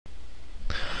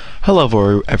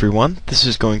Hello everyone, this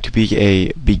is going to be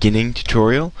a beginning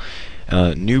tutorial,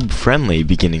 noob-friendly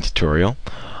beginning tutorial,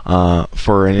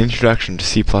 for an introduction to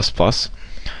C++.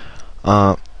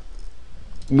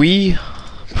 We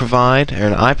provide,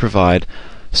 and I provide,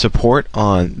 support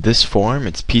on this forum.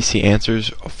 It's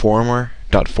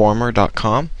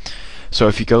pcanswersformer.former.com. So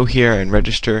if you go here and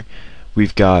register,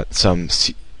 we've got we're going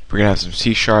to have some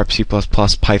C#, C++,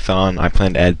 Python. I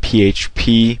plan to add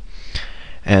PHP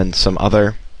and some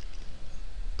other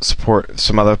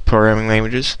programming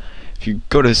languages. If you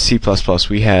go to C++,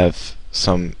 we have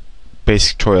some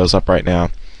basic tutorials up right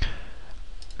now.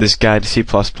 This guide to C++,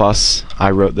 I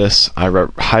wrote this.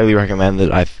 Highly recommend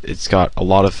it. It's got a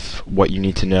lot of what you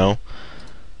need to know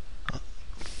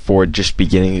for just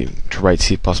beginning to write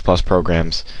C++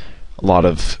 programs. A lot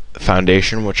of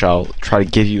foundation, which I'll try to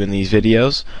give you in these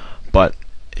videos, but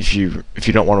if you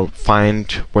don't want to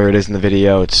find where it is in the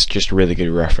video, it's just a really good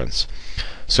reference.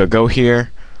 So go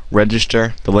here,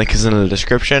 register. The link is in the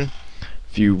description.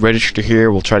 If you register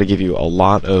here, we'll try to give you a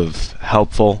lot of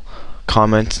helpful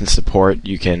comments and support.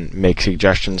 You can make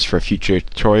suggestions for future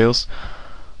tutorials.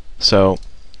 So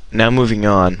now moving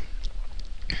on,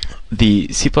 the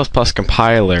C++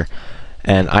 compiler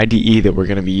and IDE that we're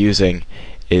going to be using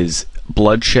is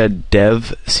BloodShed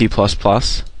Dev C++,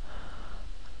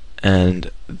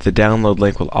 and the download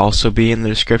link will also be in the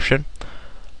description.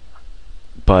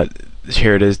 But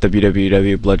here it is,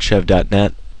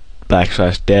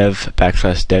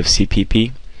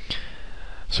 www.bloodshed.net/dev/devcpp.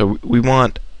 So we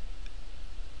want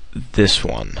this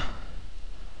one.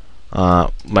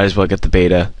 Might as well get the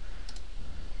beta.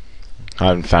 I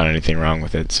haven't found anything wrong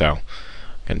with it, so I'm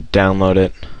going to download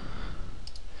it,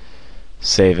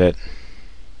 save it,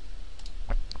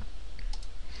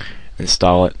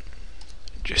 install it,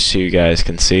 just so you guys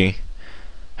can see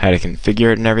how to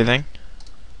configure it and everything.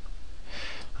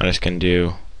 I'm just going to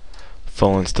do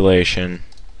full installation.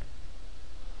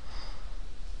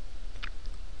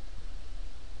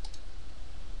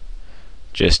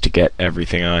 Just to get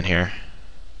everything on here.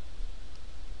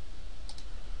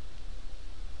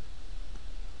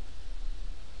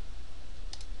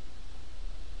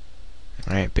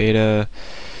 Alright, beta.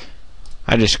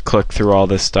 I just click through all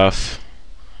this stuff.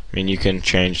 I mean, you can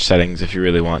change settings if you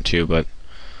really want to, but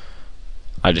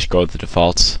I just go with the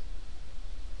defaults.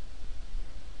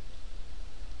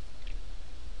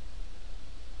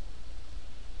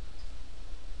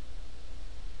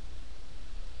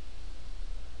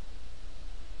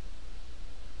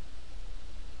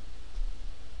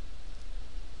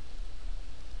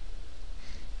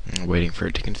 Waiting for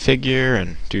it to configure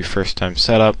and do first time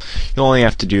setup. You only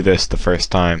have to do this the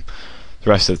first time. The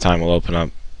rest of the time will open up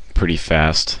pretty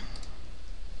fast.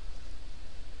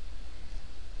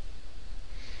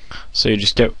 So you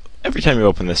just get, every time you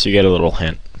open this, you get a little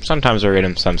hint. Sometimes I read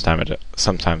them,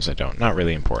 sometimes I don't. Not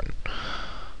really important.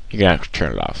 You're gonna have to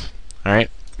turn it off.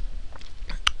 Alright?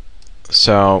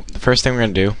 So the first thing we're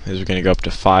gonna do is we're gonna go up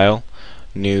to File,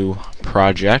 New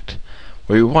Project.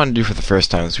 What we want to do for the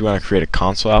first time is we want to create a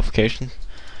console application,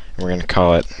 and we're going to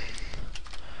call it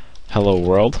Hello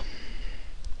World.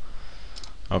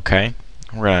 Okay,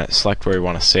 we're going to select where we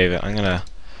want to save it. I'm going to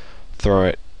throw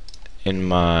it in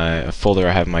my folder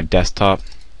I have in my desktop.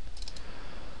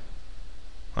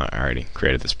 I already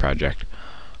created this project,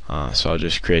 so I'll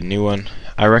just create a new one.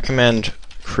 I recommend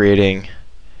creating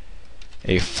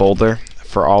a folder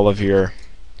for all of your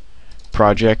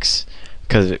projects,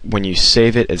 because when you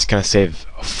save it, it's going to save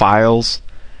files.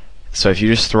 So if you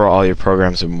just throw all your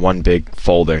programs in one big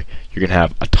folder, you're going to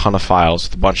have a ton of files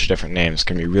with a bunch of different names. It's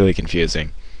going to be really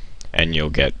confusing, and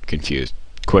you'll get confused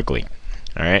quickly.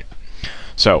 Alright?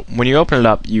 So when you open it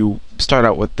up, you start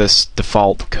out with this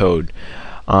default code.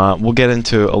 We'll get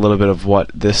into a little bit of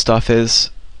what this stuff is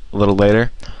a little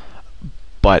later,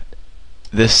 but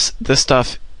this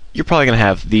stuff, you're probably going to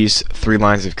have these 3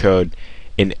 lines of code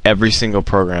in every single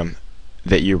program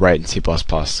that you write in C++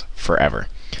 forever.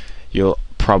 You'll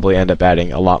probably end up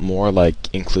adding a lot more, like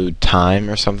include time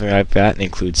or something like that, and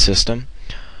include system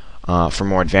for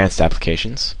more advanced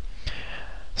applications.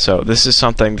 So this is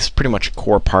pretty much a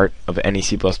core part of any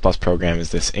C++ program,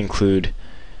 is this include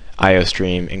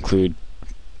IOStream, include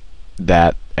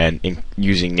that, and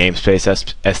using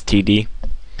namespace std.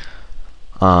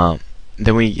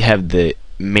 Then we have the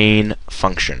main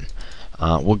function.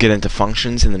 We'll get into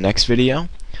functions in the next video.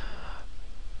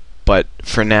 But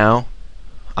for now,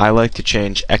 I like to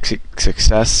change exit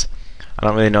success. I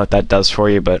don't really know what that does for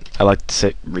you, but I like to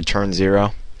say return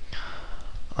 0.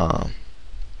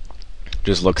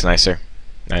 Just looks nicer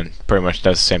and pretty much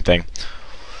does the same thing.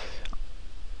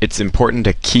 It's important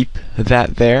to keep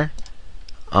that there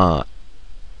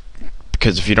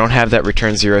because if you don't have that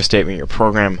return 0 statement, your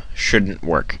program shouldn't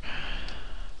work.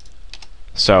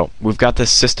 So we've got this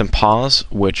system pause,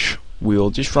 which we will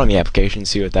just run the application,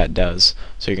 see what that does.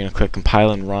 So you're going to click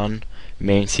compile and run,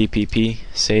 main CPP,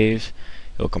 save.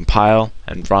 It'll compile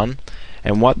and run.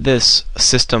 And what this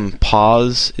system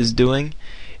pause is doing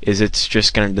is it's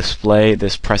just going to display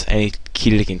this press any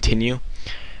key to continue,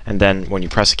 and then when you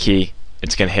press a key,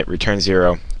 it's going to hit return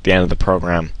 0 at the end of the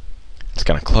program. It's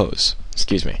going to close.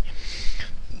 Excuse me.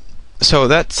 So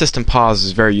that system pause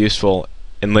is very useful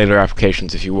in later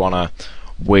applications if you want to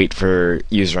wait for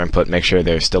user input, make sure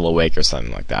they're still awake or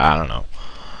something like that. I don't know.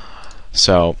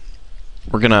 So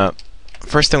we're gonna,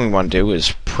 first thing we want to do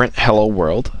is print hello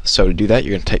world. So to do that,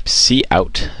 you're gonna type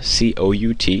cout,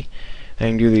 C-O-U-T,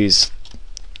 and do these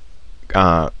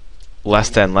less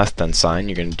than sign.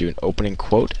 You're gonna do an opening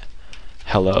quote,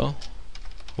 hello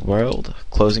world,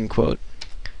 closing quote,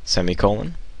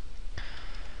 semicolon.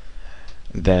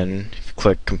 Then if you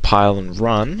click compile and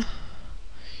run, you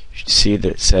should see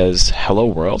that it says hello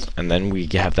world, and then we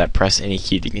have that press any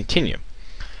key to continue.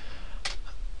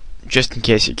 Just in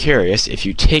case you're curious, if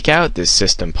you take out this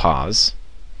system pause,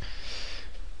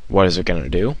 what is it going to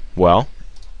do? Well,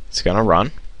 it's going to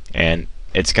run, and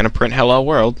it's going to print hello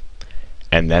world,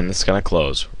 and then it's going to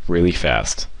close really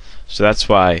fast. So that's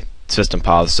why system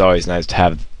pause is always nice to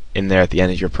have in there at the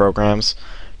end of your programs,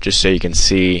 just so you can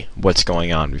see what's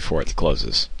going on before it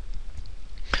closes.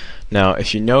 Now,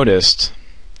 if you noticed,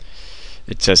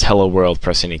 it says hello world,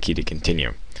 press any key to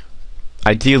continue.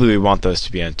 Ideally, we want those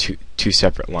to be on two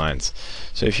separate lines.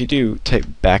 So if you do type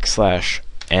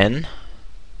 \n,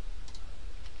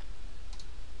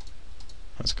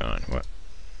 what's going on?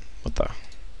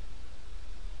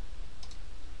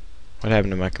 What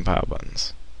happened to my compile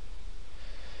buttons?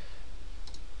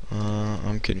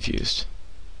 I'm confused.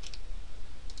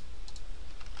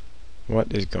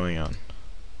 What is going on?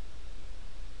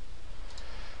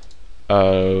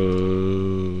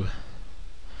 Oh.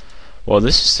 Well,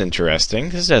 this is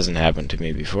interesting. This hasn't happened to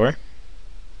me before.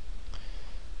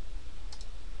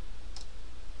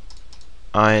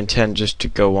 I intend just to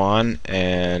go on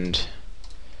and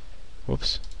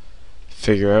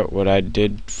figure out what I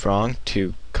did wrong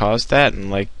to cause that, and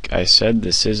like I said,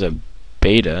 this is a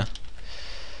beta,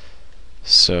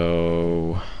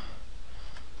 so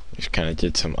just kind of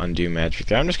did some undo magic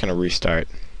there. I'm just going to restart,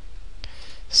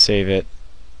 save it.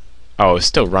 Oh, it's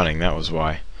still running, that was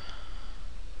why.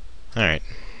 Alright.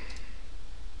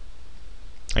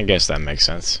 I guess that makes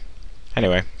sense.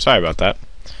 Anyway, sorry about that.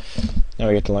 Now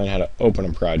we get to learn how to open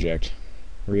a project.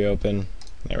 Reopen.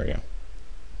 There we go.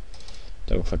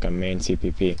 Double click on main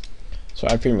CPP. So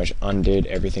I pretty much undid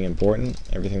everything important,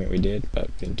 everything that we did,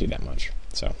 but didn't do that much.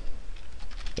 So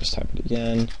just type it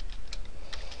again.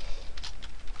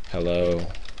 Hello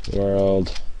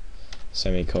world,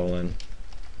 semicolon,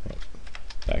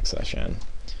 \n.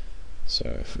 So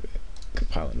if we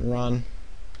compile and run,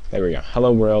 there we go.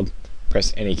 Hello world,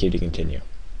 press any key to continue.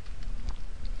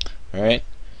 Alright,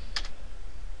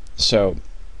 so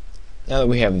now that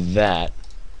we have that,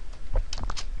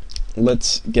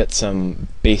 let's get some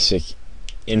basic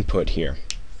input here.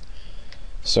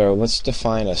 So let's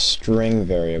define a string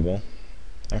variable.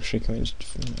 Actually, can we just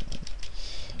define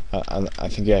I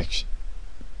think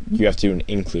you have to do an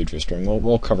include for string.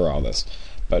 We'll cover all this,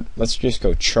 but let's just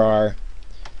go char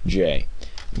j.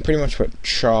 And pretty much what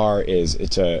char is,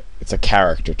 it's a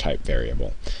character type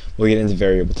variable. We'll get into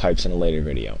variable types in a later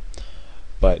video,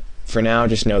 but for now,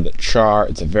 just know that char,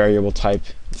 it's a variable type.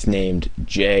 It's named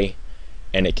j,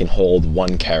 and it can hold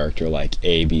one character like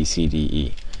A, B, C, D,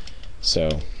 E.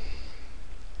 So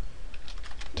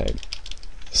type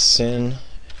sin.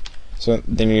 So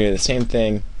then you do the same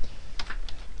thing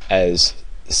as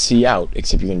cout,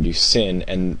 except you're going to do sin,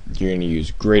 and you're going to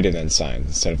use greater than signs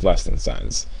instead of less than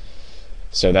signs.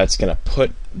 So that's going to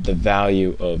put the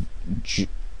value of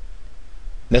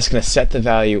that's going to set the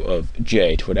value of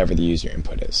j to whatever the user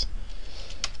input is.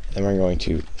 Then we're going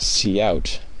to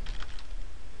cout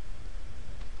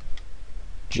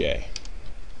j.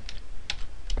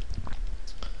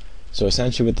 So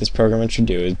essentially what this program should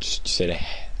do is just say,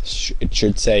 it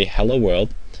should say hello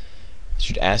world, it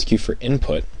should ask you for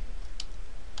input,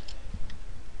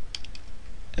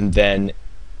 and then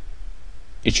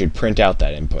it should print out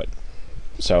that input.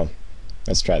 So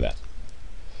let's try that.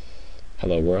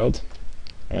 Hello world,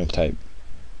 I'm going to type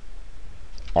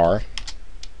R.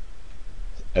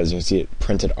 As you can see, it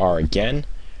printed R again,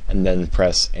 and then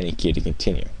press any key to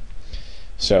continue.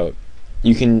 So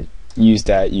you can use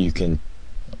that, you can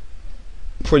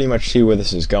pretty much see where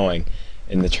this is going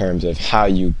in the terms of how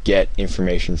you get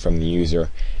information from the user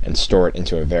and store it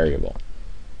into a variable.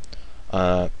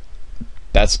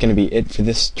 that's going to be it for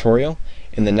this tutorial.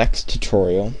 In the next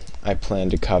tutorial, I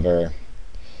plan to cover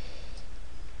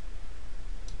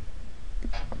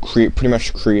pretty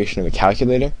much the creation of a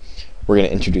calculator. We're going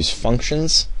to introduce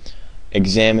functions,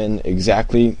 examine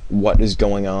exactly what is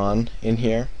going on in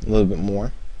here a little bit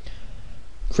more,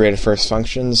 create first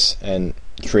functions, and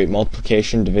create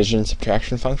multiplication, division,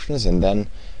 subtraction functions, and then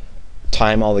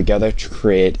tie them all together to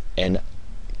create an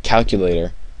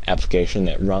calculator application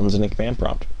that runs in a command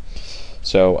prompt.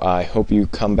 So I hope you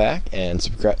come back and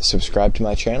subscribe to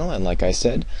my channel, and like I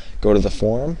said, go to the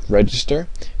forum, register.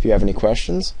 If you have any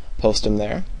questions, post them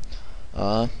there.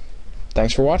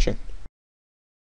 Thanks for watching.